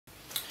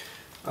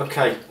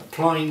Okay,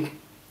 applying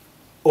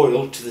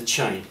oil to the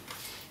chain.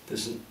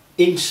 There's an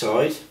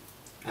inside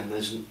and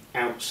there's an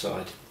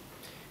outside.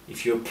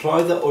 If you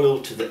apply the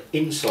oil to the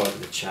inside of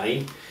the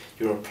chain,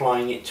 you're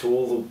applying it to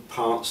all the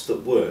parts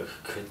that work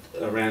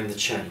around the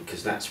chain,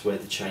 because that's where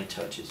the chain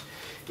touches.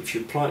 If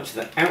you apply it to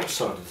the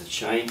outside of the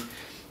chain,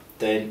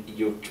 then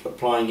you're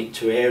applying it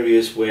to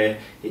areas where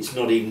it's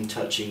not even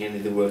touching any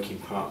of the working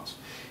parts.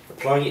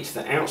 Applying it to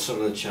the outside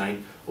of the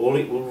chain, all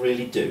it will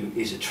really do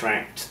is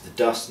attract the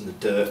dust and the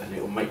dirt, and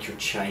it will make your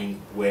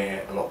chain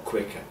wear a lot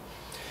quicker.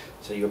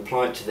 So you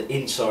apply it to the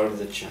inside of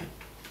the chain.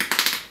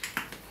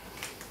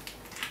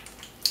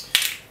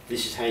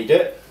 This is how you do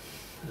it.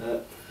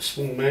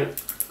 Small amount.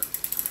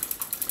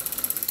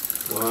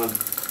 1,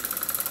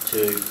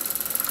 2,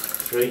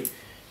 3.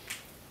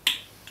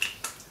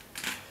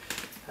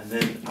 And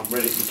then I'm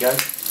ready to go.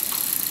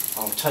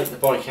 I'll take the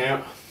bike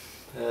out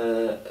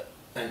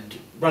and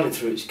run it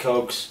through its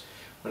cogs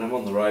when I'm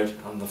on the road,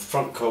 on the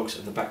front cogs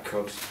and the back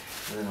cogs,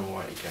 and then I'm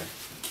ready to go.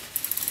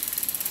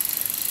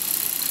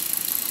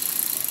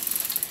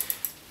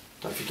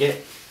 Don't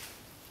forget,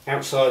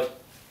 outside,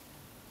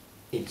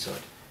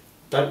 inside.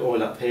 Don't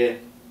oil up here,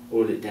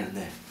 oil it down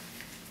there.